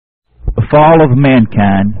fall of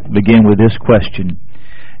mankind began with this question,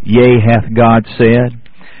 Yea, hath God said?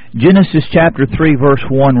 Genesis chapter 3 verse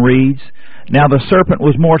 1 reads, Now the serpent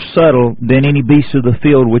was more subtle than any beast of the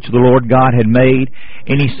field which the Lord God had made.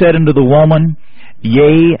 And he said unto the woman,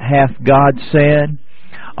 Yea, hath God said?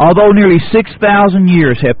 Although nearly 6,000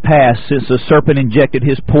 years have passed since the serpent injected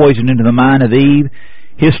his poison into the mind of Eve,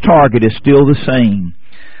 his target is still the same.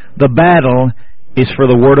 The battle is for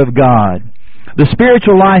the Word of God. The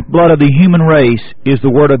spiritual lifeblood of the human race is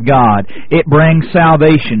the Word of God. It brings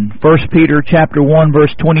salvation. 1 Peter chapter 1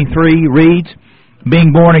 verse 23 reads,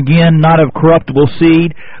 Being born again, not of corruptible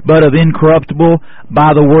seed, but of incorruptible,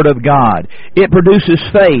 by the Word of God. It produces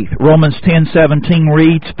faith. Romans 10:17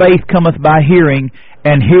 reads, Faith cometh by hearing,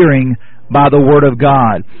 and hearing by the Word of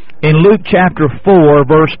God. In Luke chapter 4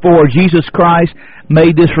 verse 4, Jesus Christ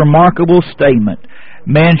made this remarkable statement,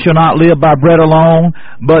 Man shall not live by bread alone,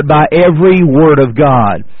 but by every word of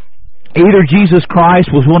God. Either Jesus Christ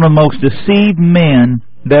was one of the most deceived men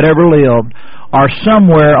that ever lived, or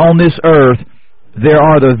somewhere on this earth there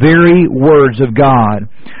are the very words of God.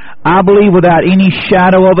 I believe without any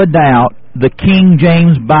shadow of a doubt, the King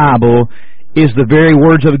James Bible is the very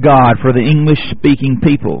words of God for the English-speaking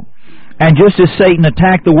people. And just as Satan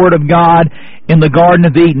attacked the Word of God in the Garden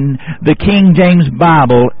of Eden, the King James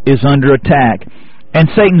Bible is under attack. And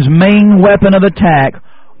Satan's main weapon of attack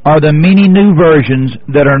are the many new versions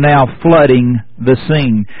that are now flooding the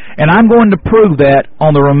scene. And I'm going to prove that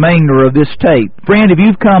on the remainder of this tape. Friend, if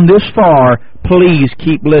you've come this far, please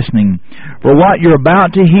keep listening. For what you're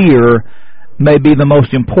about to hear may be the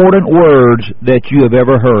most important words that you have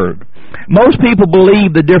ever heard. Most people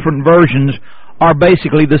believe the different versions are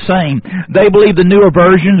basically the same. They believe the newer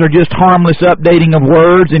versions are just harmless updating of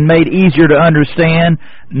words and made easier to understand.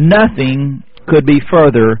 Nothing could be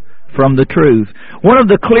further from the truth. One of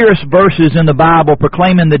the clearest verses in the Bible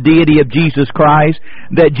proclaiming the deity of Jesus Christ,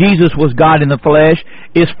 that Jesus was God in the flesh,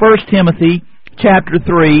 is 1 Timothy chapter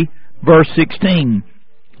 3, verse 16.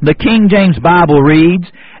 The King James Bible reads,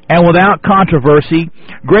 And without controversy,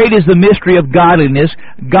 great is the mystery of godliness.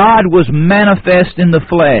 God was manifest in the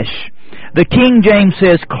flesh. The King James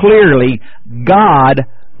says clearly, God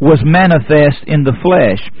was manifest in the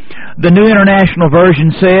flesh. The New International Version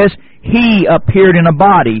says, He appeared in a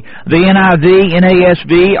body. The NIV,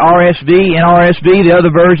 NASV, RSV, and RSV, the other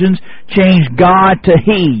versions, change God to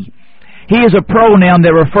He. He is a pronoun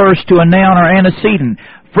that refers to a noun or antecedent.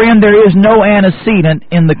 Friend, there is no antecedent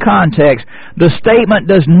in the context. The statement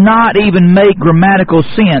does not even make grammatical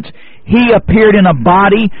sense. He appeared in a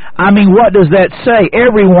body. I mean, what does that say?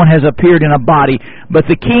 Everyone has appeared in a body. But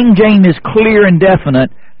the King James is clear and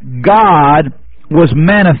definite. God was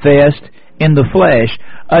manifest in the flesh.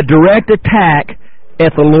 A direct attack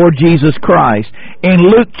at the Lord Jesus Christ. In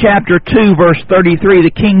Luke chapter 2, verse 33,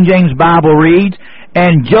 the King James Bible reads,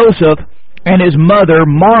 And Joseph and his mother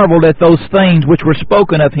marveled at those things which were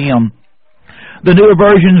spoken of him. The newer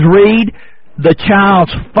versions read, The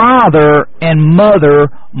child's father and mother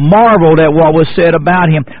marveled at what was said about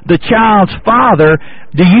him. The child's father,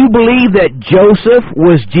 do you believe that Joseph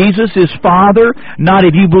was Jesus' father? Not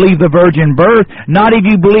if you believe the virgin birth. Not if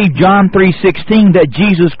you believe John 3:16 that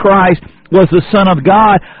Jesus Christ was the Son of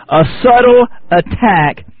God. A subtle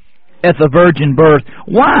attack at the virgin birth.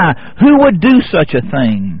 Why? Who would do such a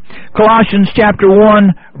thing? Colossians chapter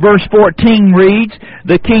 1 verse 14 reads,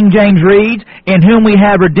 the King James reads, In whom we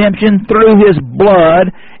have redemption through His blood,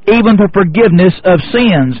 even for forgiveness of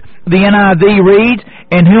sins. The NIV reads,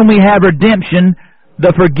 In whom we have redemption,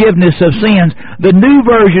 the forgiveness of sins. The new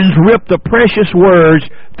versions rip the precious words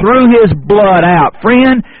through His blood out.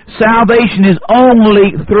 Friend, salvation is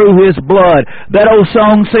only through His blood. That old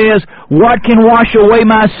song says, What can wash away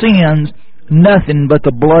my sins? Nothing but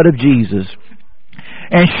the blood of Jesus.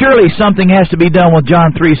 And surely something has to be done with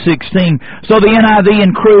John 3:16. So the NIV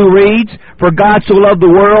and Crew reads, For God so loved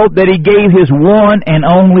the world that He gave His one and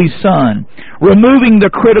only Son. Removing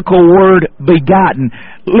the critical word begotten.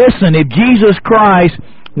 Listen, if Jesus Christ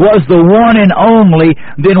was the one and only,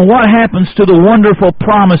 then what happens to the wonderful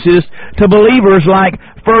promises to believers like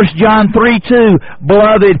 1 John 3:2,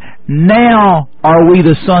 Beloved, now are we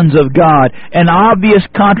the sons of God. An obvious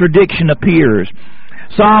contradiction appears.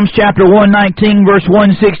 Psalms chapter 119 verse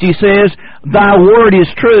 160 says, Thy word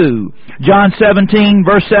is true. John 17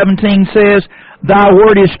 verse 17 says, Thy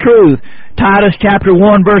word is truth. Titus chapter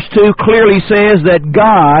 1 verse 2 clearly says that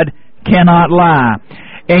God cannot lie.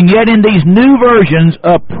 And yet in these new versions,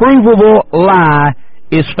 a provable lie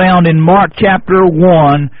is found in Mark chapter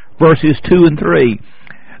 1 verses 2 and 3.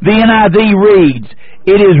 The NIV reads,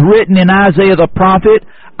 It is written in Isaiah the prophet,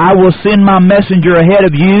 I will send my messenger ahead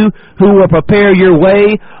of you, who will prepare your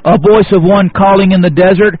way. A voice of one calling in the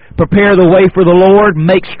desert, prepare the way for the Lord,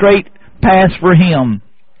 make straight paths for Him.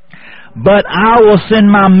 But I will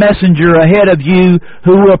send my messenger ahead of you,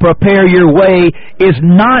 who will prepare your way, is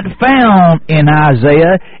not found in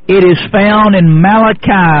Isaiah. It is found in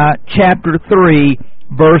Malachi chapter 3,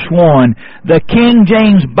 verse 1. The King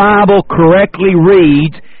James Bible correctly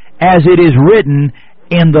reads, as it is written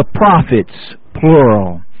in the prophets,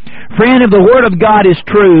 plural. Friend, if the Word of God is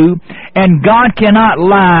true, and God cannot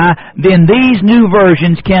lie, then these new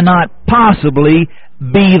versions cannot possibly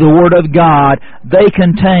be the Word of God. They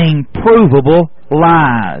contain provable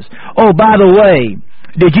lies. Oh, by the way,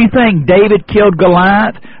 did you think David killed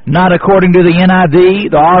Goliath? Not according to the NIV,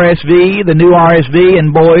 the RSV, the new RSV,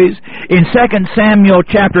 and boys. In 2 Samuel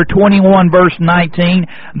chapter 21, verse 19,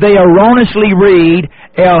 they erroneously read,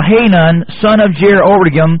 Elhanan, son of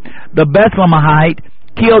Jeroboam, the Bethlehemite,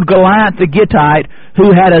 killed Goliath the Gittite,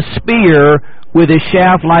 who had a spear with his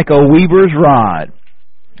shaft like a weaver's rod.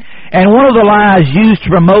 And one of the lies used to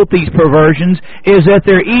promote these perversions is that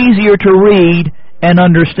they're easier to read and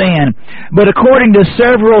understand. But according to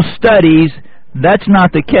several studies, that's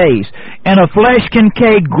not the case. In a Flesh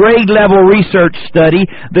Kincaid grade-level research study,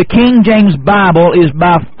 the King James Bible is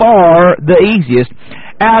by far the easiest.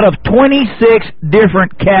 Out of 26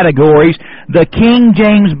 different categories, the King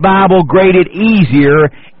James Bible graded easier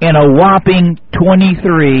in a whopping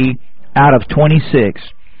 23 out of 26.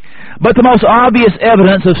 But the most obvious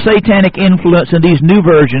evidence of satanic influence in these new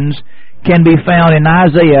versions can be found in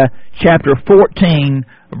Isaiah chapter 14,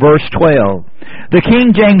 verse 12. The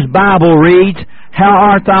King James Bible reads, How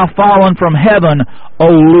art thou fallen from heaven, O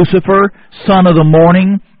Lucifer, son of the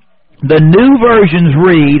morning? The new versions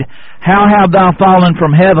read, How have thou fallen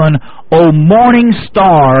from heaven, O morning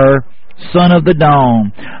star, son of the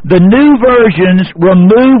dawn? The new versions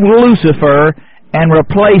remove Lucifer and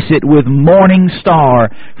replace it with morning star.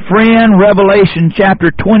 Friend, Revelation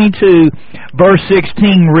chapter 22, verse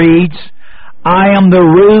 16 reads, I am the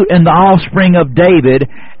root and the offspring of David,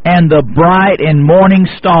 and the bright and morning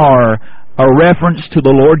star, a reference to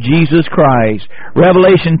the Lord Jesus Christ.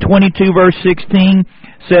 Revelation 22, verse 16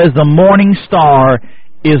 says the morning star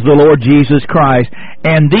is the Lord Jesus Christ.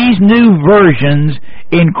 And these new versions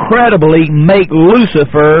incredibly make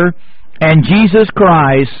Lucifer and Jesus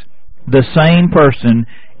Christ the same person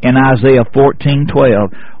in Isaiah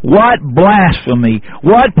 14:12. What blasphemy!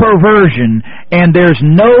 What perversion! And there's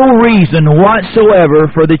no reason whatsoever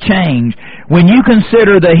for the change. When you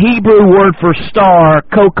consider the Hebrew word for star,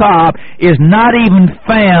 kokab, is not even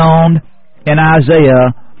found in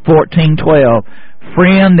Isaiah 14:12.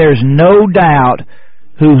 Friend, there's no doubt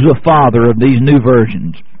who's the father of these new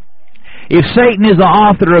versions. If Satan is the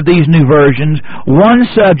author of these new versions, one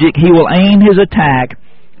subject he will aim his attack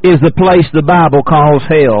is the place the Bible calls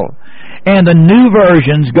hell. And the new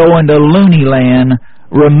versions go into loony land,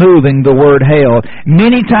 removing the word hell.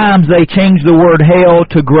 Many times they change the word hell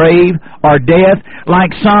to grave or death.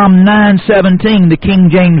 Like Psalm 9:17, the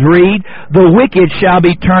King James read, The wicked shall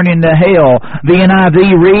be turned into hell. The NIV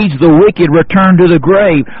reads, The wicked return to the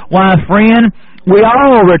grave. Why, friend, we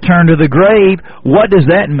all return to the grave. What does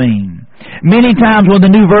that mean? Many times when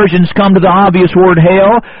the new versions come to the obvious word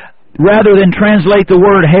hell, rather than translate the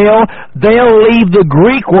word hell, they'll leave the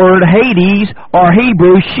Greek word Hades or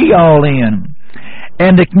Hebrew Sheol in.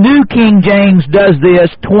 And the New King James does this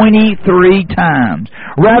 23 times.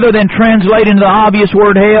 Rather than translating the obvious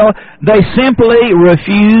word hell, they simply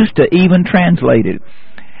refuse to even translate it.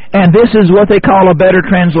 And this is what they call a better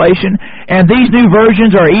translation. And these new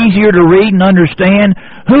versions are easier to read and understand.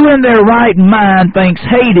 Who in their right mind thinks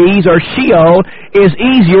Hades or Sheol is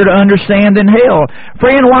easier to understand than hell?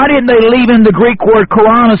 Friend, why didn't they leave in the Greek word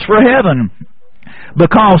Koranos for heaven?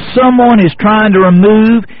 Because someone is trying to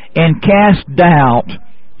remove and cast doubt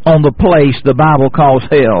on the place the Bible calls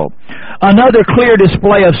hell. Another clear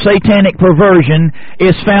display of satanic perversion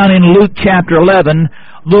is found in Luke chapter 11.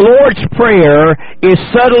 The Lord's Prayer is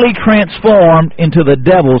subtly transformed into the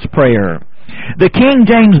devil's prayer. The King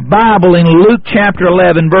James Bible in Luke chapter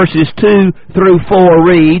 11 verses 2 through 4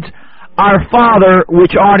 reads, Our Father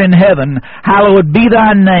which art in heaven, hallowed be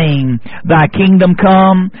thy name. Thy kingdom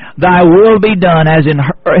come, thy will be done as in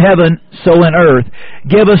heaven, so in earth.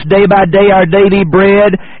 Give us day by day our daily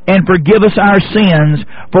bread, and forgive us our sins,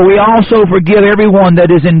 for we also forgive everyone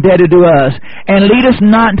that is indebted to us. And lead us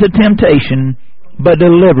not into temptation, but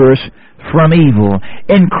deliver us from evil.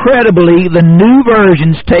 Incredibly, the new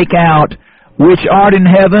versions take out, which art in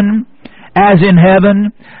heaven, as in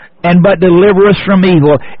heaven. and but deliver us from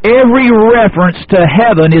evil. Every reference to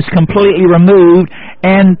heaven is completely removed,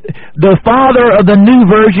 and the Father of the new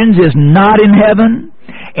versions is not in heaven,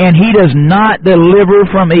 and He does not deliver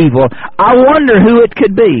from evil. I wonder who it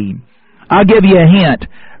could be. I'll give you a hint.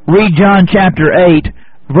 Read John chapter 8,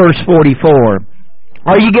 verse 44.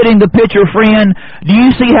 Are you getting the picture, friend? Do you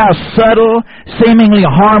see how subtle, seemingly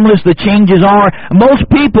harmless the changes are? Most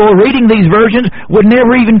people reading these versions would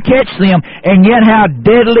never even catch them, and yet how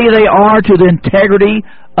deadly they are to the integrity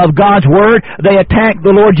of God's Word. They attack the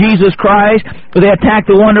Lord Jesus Christ. They attack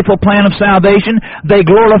the wonderful plan of salvation. They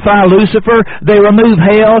glorify Lucifer. They remove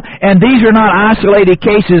hell. And these are not isolated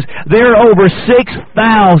cases. There are over 6,000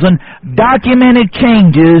 documented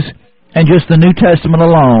changes and just the New Testament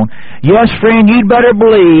alone. Yes, friend, you'd better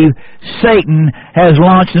believe Satan has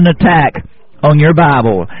launched an attack on your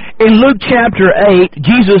Bible. In Luke chapter 8,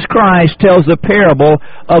 Jesus Christ tells the parable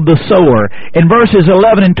of the sower. In verses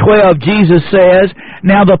 11 and 12, Jesus says,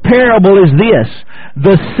 "Now the parable is this,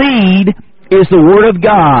 the seed is the Word of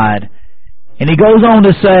God." And he goes on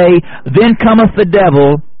to say, "Then cometh the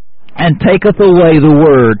devil, and taketh away the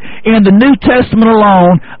word." In the New Testament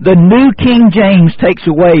alone, the New King James takes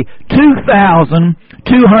away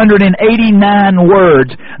 2,289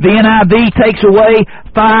 words. The NIV takes away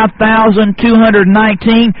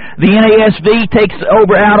 5,219. The NASV takes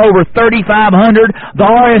out over 3,500. The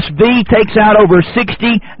RSV takes out over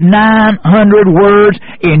 6,900 words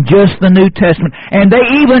in just the New Testament. And they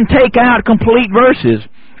even take out complete verses.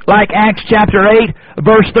 Like Acts chapter 8,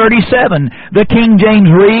 verse 37, the King James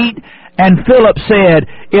read, "And Philip said,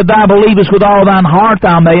 If thou believest with all thine heart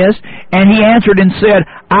thou mayest. And he answered and said,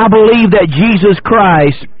 I believe that Jesus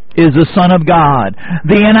Christ is the Son of God."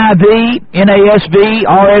 The NIV, NASV,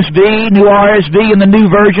 RSV, New RSV, and the New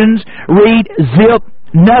versions read zip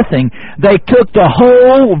nothing. They took the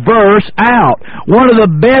whole verse out. One of the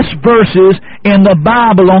best verses in the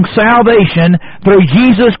Bible on salvation through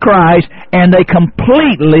Jesus Christ, and they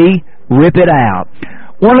completely rip it out.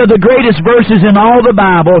 One of the greatest verses in all the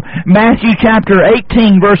Bible, Matthew chapter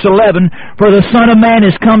 18, verse 11, "For the Son of Man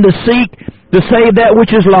is come to seek, to save that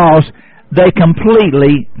which is lost," they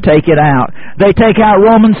completely take it out. They take out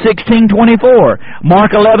Romans 16:24,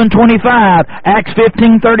 Mark 11:25, Acts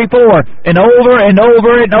 15:34, and over and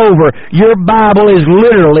over and over. Your Bible is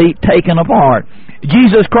literally taken apart.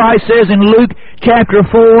 Jesus Christ says in Luke chapter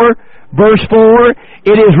 4, verse 4,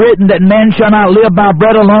 "It is written that man shall not live by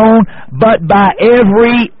bread alone, but by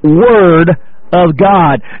every word of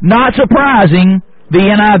God." Not surprising, the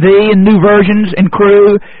NIV and New Versions and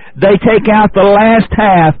Crew, they take out the last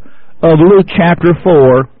half of Luke chapter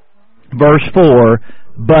 4, verse 4,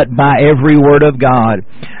 "But by every word of God."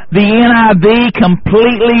 The NIV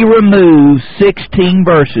completely removes 16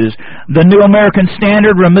 verses. The New American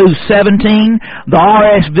Standard removes 17. The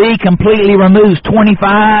RSV completely removes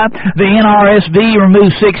 25. The NRSV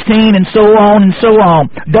removes 16, and so on and so on.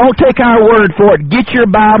 Don't take our word for it. Get your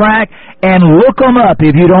Bible rack and look them up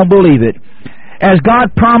if you don't believe it. As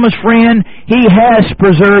God promised, friend, He has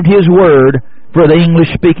preserved His Word for the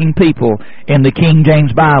English-speaking people in the King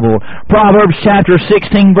James Bible. Proverbs chapter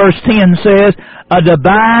 16, verse 10 says, "A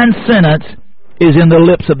divine sentence is in the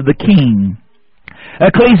lips of the king."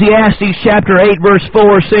 Ecclesiastes chapter 8, verse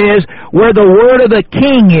 4 says, "Where the word of the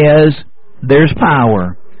king is, there's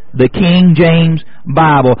power." The King James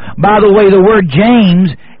Bible. By the way, the word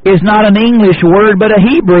James is not an English word, but a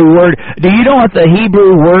Hebrew word. Do you know what the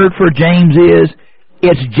Hebrew word for James is?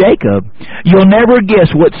 It's Jacob. You'll never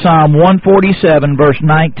guess what Psalm 147 verse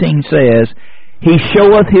 19 says. "He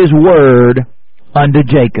showeth His word unto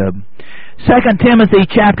Jacob." 2 Timothy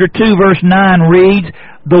chapter 2 verse 9 reads,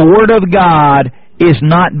 "The word of God is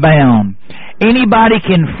not bound." Anybody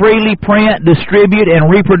can freely print, distribute, and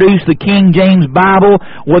reproduce the King James Bible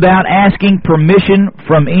without asking permission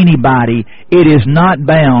from anybody. It is not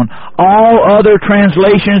bound. All other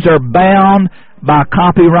translations are bound by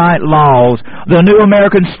copyright laws. The New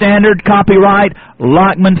American Standard, copyright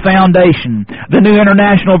Lockman Foundation. The New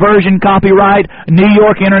International Version, copyright New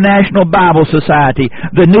York International Bible Society.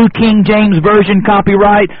 The New King James Version,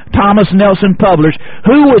 copyright Thomas Nelson Publishers.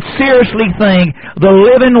 Who would seriously think the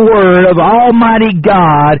living Word of Almighty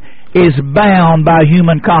God is bound by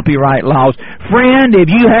human copyright laws? Friend, if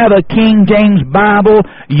you have a King James Bible,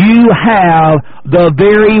 you have the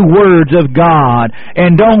very words of God,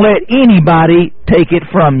 and don't let anybody take it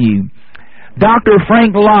from you. Dr.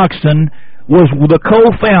 Frank Loxton was the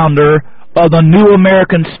co-founder of the New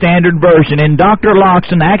American Standard Version, and Dr.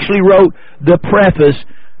 Loxton actually wrote the preface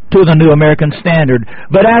to the New American Standard.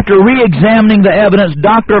 But after re-examining the evidence,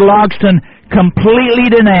 Dr. Loxton completely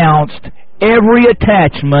denounced every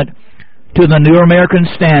attachment to the New American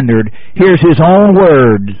Standard. Here's his own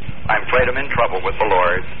words. I'm afraid I'm in trouble with the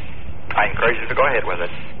Lord. I encourage you to go ahead with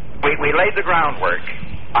it. We laid the groundwork.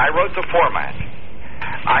 I wrote the format.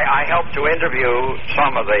 I helped to interview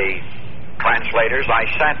some of the translators. I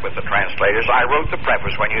sat with the translators. I wrote the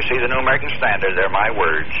preface. When you see the New American Standard, they're my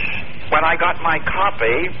words. When I got my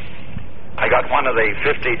copy, I got one of the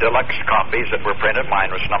 50 deluxe copies that were printed. Mine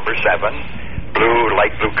was number 7,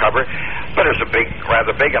 light blue cover. But it was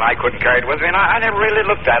rather big, and I couldn't carry it with me. And I never really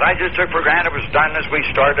looked at it. I just took for granted it was done as we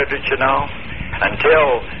started it, until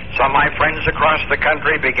some of my friends across the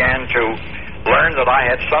country began to learn that I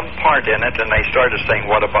had some part in it, and they started saying,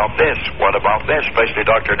 what about this? What about this? Especially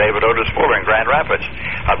Dr. David Otis Fuller in Grand Rapids.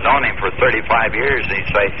 I've known him for 35 years, and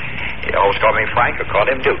he'd say, he always called me Frank, I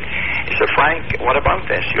called him Duke. He said, Frank, what about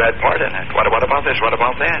this? You had part in it. What about this? What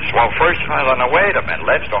about this? Well, first I thought, now, wait a minute.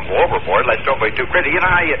 Let's don't go overboard. Let's don't be too critical. You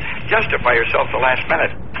know how you justify yourself the last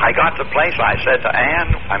minute. I got to the place, I said to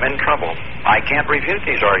Ann, I'm in trouble. I can't refute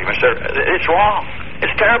these arguments. It's wrong.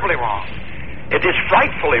 It's terribly wrong. It is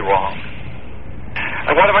frightfully wrong.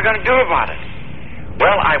 And what am I going to do about it?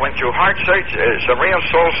 Well, I went through heart search, some real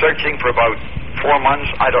soul searching for about 4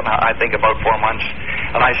 months. I think about 4 months.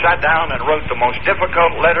 And I sat down and wrote the most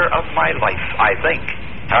difficult letter of my life, I think.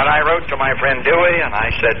 And I wrote to my friend Dewey, and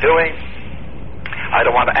I said, Dewey, I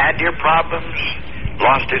don't want to add to your problems.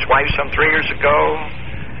 Lost his wife some 3 years ago.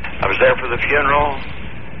 I was there for the funeral.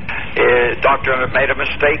 Doctor made a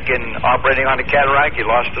mistake in operating on a cataract. He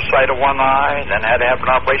lost the sight of one eye, then had to have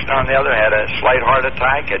an operation on the other, had a slight heart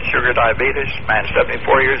attack, had sugar diabetes, man 74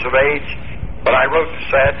 years of age. But I wrote and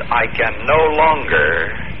said, I can no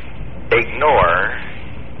longer ignore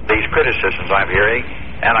these criticisms I'm hearing,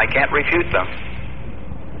 and I can't refute them.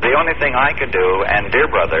 The only thing I can do, and dear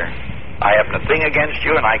brother, I have nothing against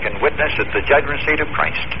you, and I can witness at the judgment seat of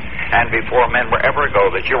Christ and before men wherever I go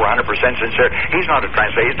that you were 100% sincere. He's not a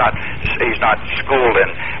translator. He's not schooled in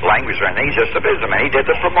language or anything. He's just a businessman. He did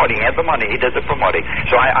the promoting. He had the money. He did the promoting.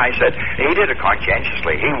 So I said, he did it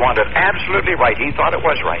conscientiously. He wanted absolutely right. He thought it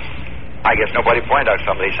was right. I guess nobody pointed out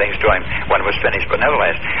some of these things to him when it was finished, but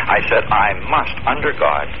nevertheless, I said, I must, under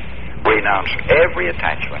God, renounce every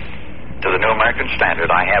attachment to the New American Standard.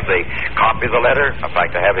 I have the copy of the letter. In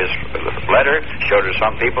fact, I have his letter. Showed it to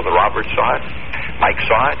some people. The Robert saw it. Mike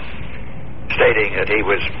saw it, stating that he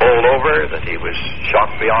was bowled over, that he was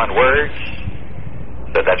shocked beyond words.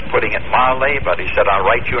 That that's putting it mildly, but he said, I'll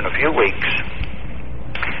write you in a few weeks.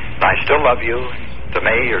 I still love you. To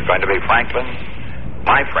me, you're going to be Franklin,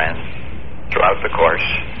 my friend, throughout the course.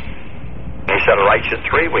 He said, I'll write you in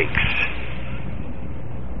 3 weeks.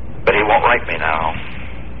 But he won't write me now.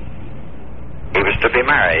 He was to be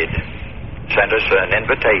married. Sent us an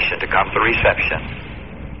invitation to come to the reception.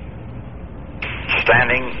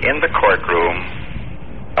 Standing in the courtroom,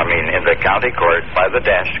 in the county court by the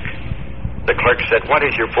desk, the clerk said, what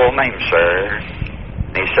is your full name, sir?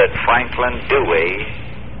 And he said, Franklin Dewey.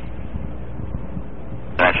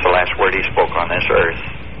 That's the last word he spoke on this earth.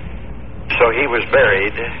 So he was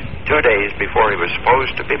buried 2 days before he was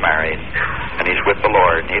supposed to be married, and he's with the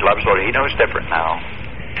Lord, and he loves the Lord. He knows different now.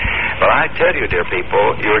 But I tell you, dear people,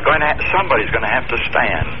 somebody's going to have to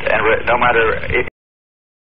stand, and no matter